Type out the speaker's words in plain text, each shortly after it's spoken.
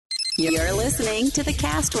You're listening to the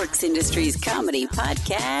Castworks Industries Comedy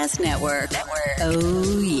Podcast Network.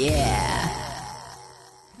 Oh, yeah.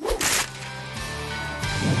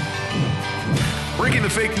 Breaking the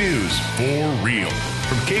fake news for real.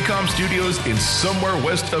 From KCOM Studios in somewhere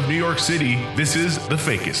west of New York City, this is The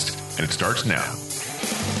Fakest, and it starts now.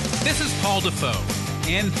 This is Paul Defoe,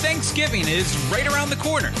 and Thanksgiving is right around the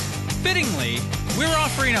corner. Fittingly, we're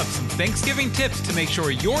offering up some Thanksgiving tips to make sure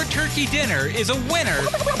your turkey dinner is a winner,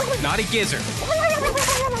 not a gizzard.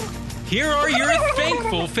 Here are your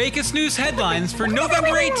thankful Fakest News headlines for November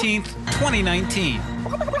 18th, 2019.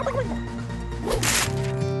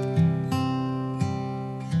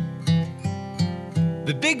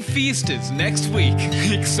 The big feast is next week.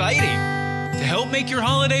 Exciting! To help make your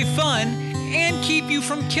holiday fun and keep you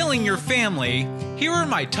from killing your family, here are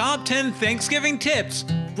my top 10 Thanksgiving tips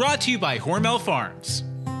brought to you by Hormel Farms.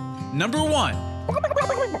 Number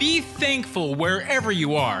 1. Be thankful wherever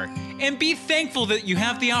you are, and be thankful that you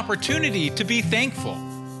have the opportunity to be thankful.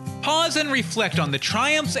 Pause and reflect on the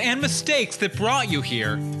triumphs and mistakes that brought you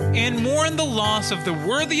here, and mourn the loss of the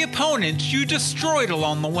worthy opponents you destroyed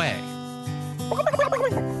along the way.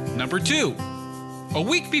 Number 2. A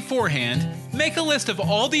week beforehand, make a list of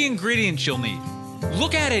all the ingredients you'll need.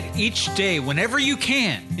 Look at it each day whenever you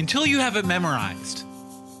can until you have it memorized.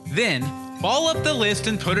 Then, ball up the list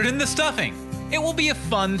and put it in the stuffing. It will be a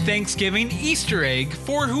fun Thanksgiving Easter egg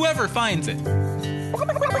for whoever finds it.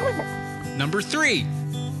 Number 3.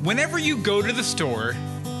 Whenever you go to the store,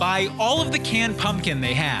 buy all of the canned pumpkin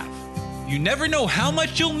they have. You never know how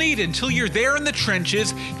much you'll need until you're there in the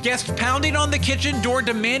trenches, guests pounding on the kitchen door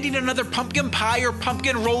demanding another pumpkin pie or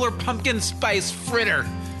pumpkin roll or pumpkin spice fritter.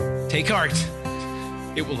 Take heart.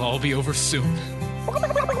 It will all be over soon.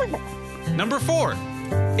 Number 4.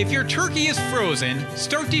 If your turkey is frozen,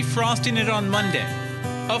 start defrosting it on Monday.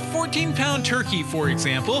 A 14-pound turkey, for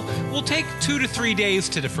example, will take 2 to 3 days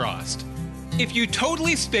to defrost. If you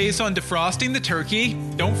totally space on defrosting the turkey,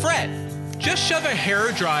 don't fret. Just shove a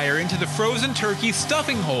hair dryer into the frozen turkey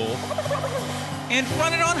stuffing hole and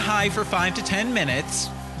run it on high for 5 to 10 minutes.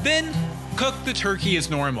 Then cook the turkey as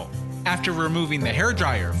normal, after removing the hair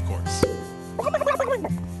dryer, of course.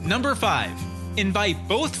 Number 5. Invite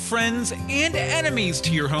both friends and enemies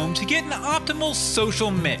to your home to get an optimal social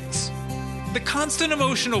mix. The constant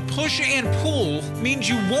emotional push and pull means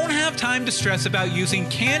you won't have time to stress about using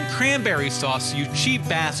canned cranberry sauce, you cheap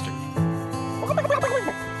bastard.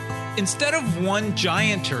 Instead of one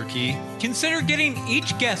giant turkey, consider getting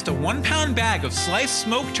each guest a 1-pound bag of sliced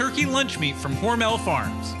smoked turkey lunch meat from Hormel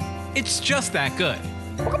Farms. It's just that good.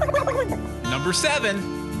 Number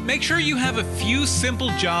 7. Make sure you have a few simple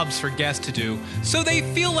jobs for guests to do so they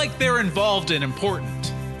feel like they're involved and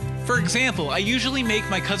important. For example, I usually make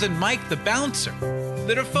my cousin Mike the bouncer.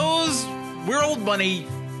 The Defoes, we're old money.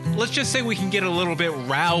 Let's just say we can get a little bit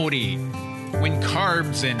rowdy when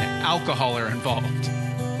carbs and alcohol are involved.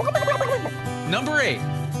 Number 8.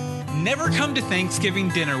 Never come to Thanksgiving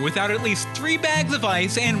dinner without at least 3 bags of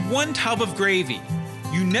ice and 1 tub of gravy.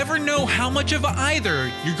 You never know how much of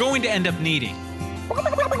either you're going to end up needing.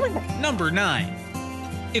 Number 9.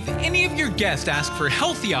 If any of your guests ask for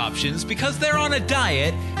healthy options because they're on a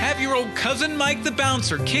diet, have your old cousin Mike the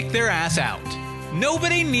bouncer kick their ass out.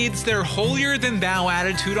 Nobody needs their holier-than-thou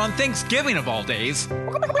attitude on Thanksgiving of all days.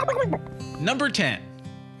 Number 10.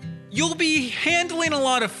 You'll be handling a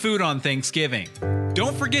lot of food on Thanksgiving.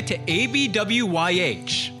 Don't forget to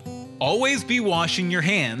ABWYH. Always be washing your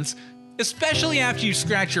hands, especially after you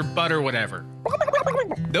scratch your butt or whatever.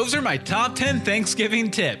 Those are my top 10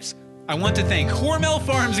 Thanksgiving tips. I want to thank Hormel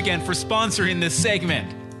Farms again for sponsoring this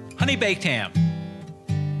segment. Honey Baked Ham.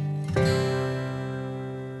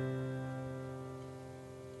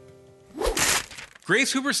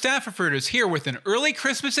 Grace Hooper Stafford is here with an early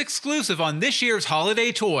Christmas exclusive on this year's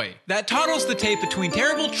holiday toy that toddles the tape between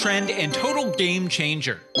terrible trend and total game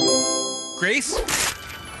changer. Grace?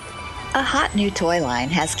 A hot new toy line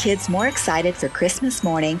has kids more excited for Christmas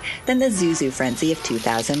morning than the Zuzu frenzy of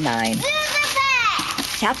 2009.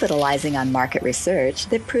 Capitalizing on market research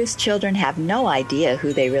that proves children have no idea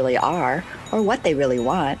who they really are or what they really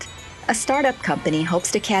want, a startup company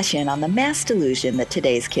hopes to cash in on the mass delusion that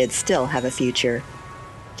today's kids still have a future.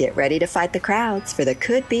 Get ready to fight the crowds for the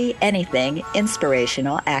could-be-anything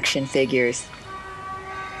inspirational action figures.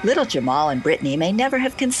 Little Jamal and Brittany may never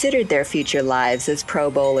have considered their future lives as pro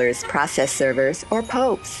bowlers, process servers, or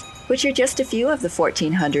popes, which are just a few of the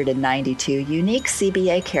 1,492 unique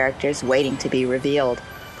CBA characters waiting to be revealed.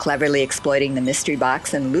 Cleverly exploiting the mystery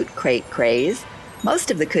box and loot crate craze, most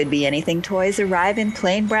of the could-be-anything toys arrive in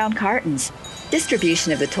plain brown cartons,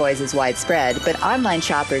 Distribution of the toys is widespread, but online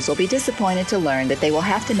shoppers will be disappointed to learn that they will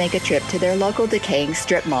have to make a trip to their local decaying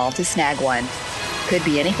strip mall to snag one. Could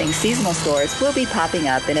be anything. Seasonal stores will be popping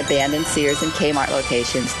up in abandoned Sears and Kmart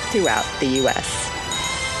locations throughout the U.S.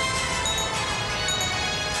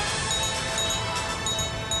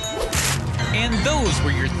 And those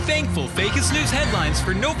were your thankful Fakest News headlines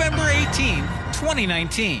for November 18,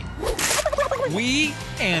 2019. We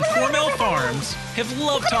and Hormel Farms have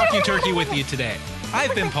loved talking turkey with you today.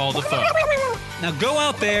 I've been Paul Defoe. Now go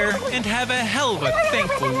out there and have a hell of a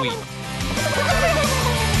thankful week.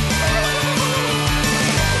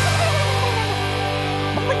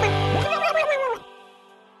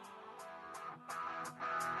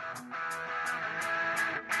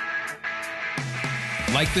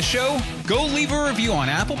 Like the show? Go leave a review on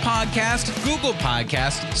Apple Podcasts, Google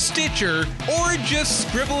Podcasts, Stitcher, or just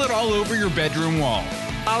scribble it all over your bedroom wall.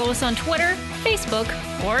 Follow us on Twitter, Facebook,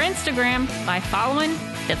 or Instagram by following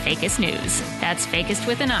The Fakest News. That's Fakest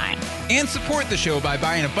with an I. And support the show by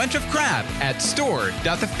buying a bunch of crap at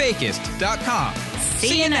store.thefakest.com.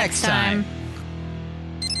 See you next time.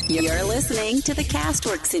 You're listening to the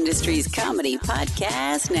Castworks Industries Comedy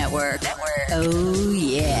Podcast Network. Oh,